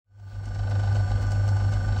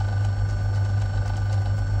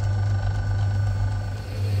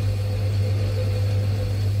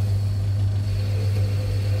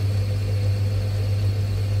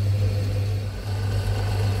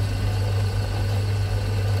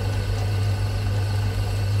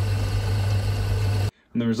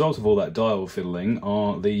And the result of all that dial fiddling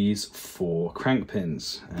are these 4 crank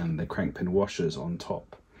pins and the crank pin washers on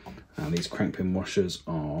top. Now these crank pin washers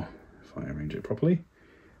are, if I arrange it properly,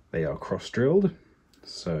 they are cross drilled,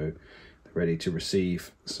 so they're ready to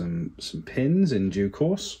receive some pins in due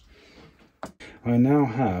course. I now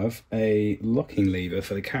have a locking lever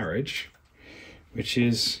for the carriage, which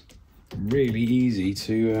is really easy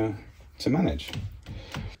to manage.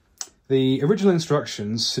 The original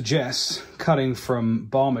instructions suggest cutting from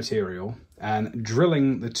bar material and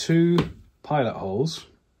drilling the 2 pilot holes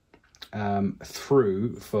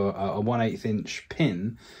through for a 1/8 inch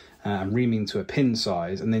pin and reaming to a pin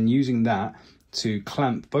size, and then using that to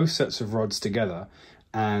clamp both sets of rods together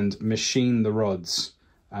and machine the rods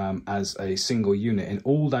as a single unit in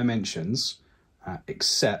all dimensions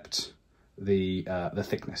except the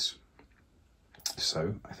thickness.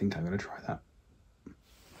 So I think I'm going to try that.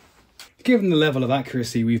 Given the level of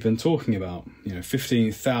accuracy we've been talking about, you know,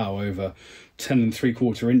 15th thou over 10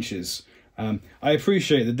 3/4 inches, I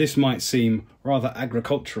appreciate that this might seem rather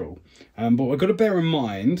agricultural, but we've got to bear in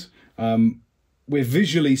mind we're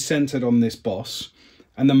visually centered on this boss,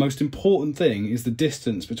 and the most important thing is the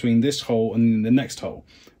distance between this hole and the next hole.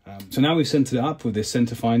 So now we've centered it up with this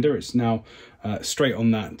center finder. It's now straight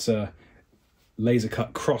on that laser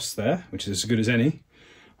cut cross there, which is as good as any.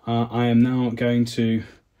 I am now going to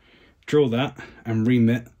drill that and ream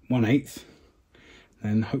it 1/8,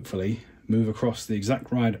 then hopefully move across the exact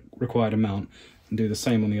required amount and do the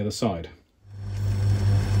same on the other side.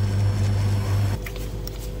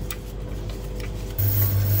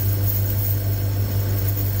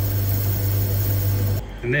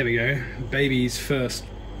 And there we go, baby's first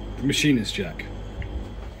machinist jack.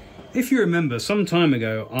 If you remember, some time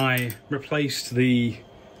ago I replaced the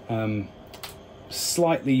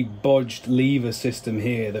slightly bodged lever system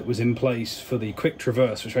here that was in place for the quick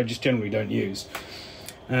traverse, which I just generally don't use.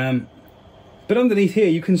 But underneath here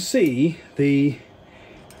you can see the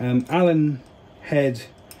Allen head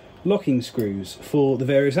locking screws for the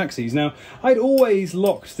various axes. Now, I'd always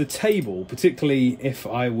locked the table, particularly if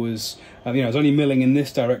I was, I was only milling in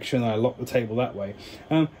this direction, and I locked the table that way.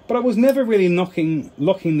 But I was never really locking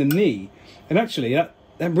the knee, and actually that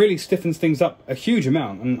really stiffens things up a huge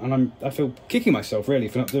amount, and I feel kicking myself really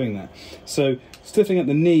for not doing that. So stiffening up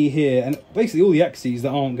the knee here, and basically all the axes that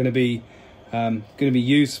aren't going to be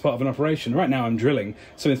used as part of an operation. Right now I'm drilling,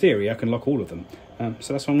 so in theory I can lock all of them.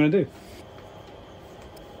 So that's what I'm going to do.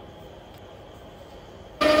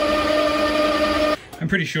 I'm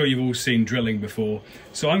pretty sure you've all seen drilling before,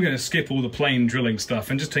 so I'm going to skip all the plain drilling stuff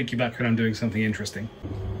and just take you back when I'm doing something interesting.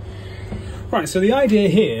 Right, so the idea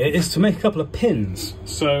here is to make a couple of pins.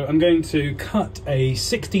 So I'm going to cut a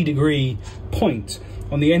 60-degree point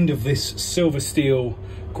on the end of this silver steel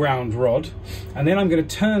ground rod, and then I'm going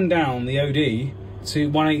to turn down the OD to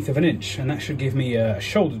 1/8 of an inch, and that should give me a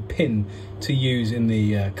shouldered pin to use in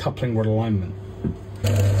the coupling rod alignment.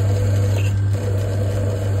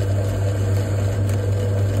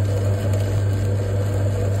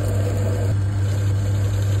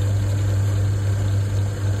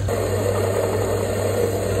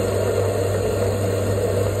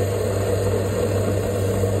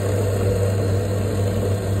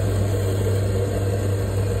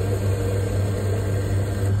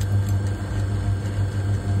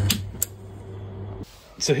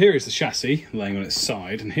 So here is the chassis laying on its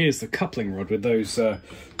side, and here's the coupling rod with those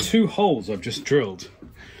 2 holes I've just drilled.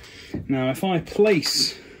 Now if I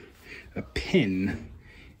place a pin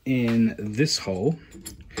in this hole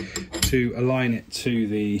to align it to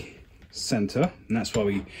the center, and that's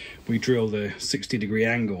why we drill the 60-degree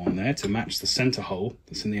angle on there to match the center hole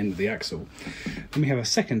that's in the end of the axle. Then we have a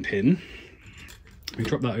second pin. We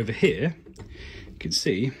drop that over here. You can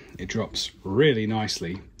see it drops really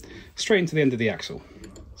nicely straight into the end of the axle.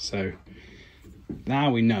 So now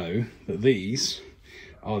we know that these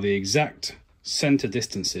are the exact center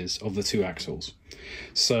distances of the 2 axles.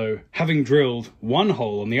 So having drilled one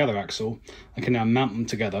hole on the other axle, I can now mount them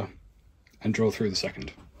together and drill through the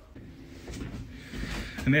second.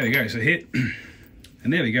 And there we go. So here,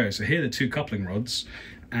 So here are the 2 coupling rods,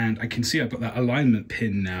 and I can see I've got that alignment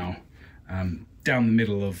pin now down the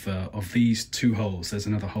middle of these 2 holes. There's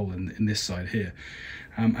another hole in this side here.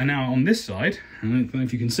 And now on this side, I don't know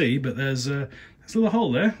if you can see, but there's a little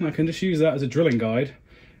hole there, and I can just use that as a drilling guide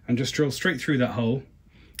and just drill straight through that hole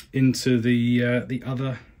into the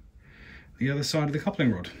other side of the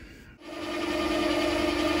coupling rod.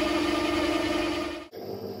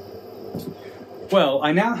 Well,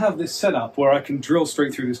 I now have this set up where I can drill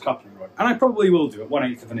straight through this coupling rod, and I probably will do at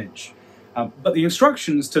 1/8 of an inch. But the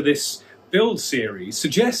instructions to this build series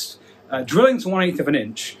suggest drilling to 1/8 of an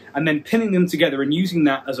inch and then pinning them together and using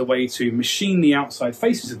that as a way to machine the outside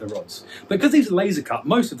faces of the rods. Because these are laser cut,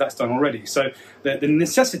 most of that's done already, so the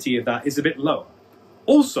necessity of that is a bit lower.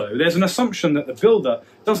 Also, there's an assumption that the builder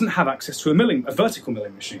doesn't have access to a vertical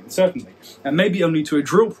milling machine, certainly, and maybe only to a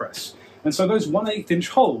drill press. And so those 1/8 inch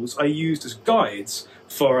holes are used as guides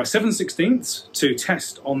for a 7/16 to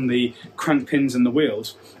test on the crank pins and the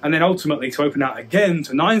wheels, and then ultimately to open out again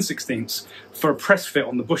to 9/16 for a press fit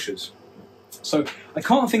on the bushers. So I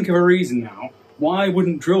can't think of a reason now why I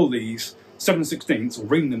wouldn't drill these 7/16 or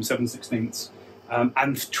ring them 7/16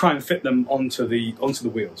 and try and fit them onto the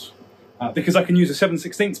wheels. Because I can use a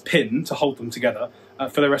 7/16 pin to hold them together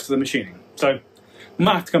for the rest of the machining. So I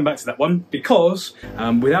might have to come back to that one because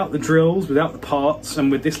without the drills, without the parts,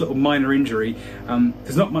 and with this little minor injury,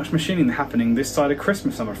 there's not much machining happening this side of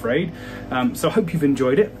Christmas, I'm afraid. So I hope you've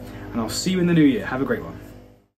enjoyed it, and I'll see you in the new year. Have a great one.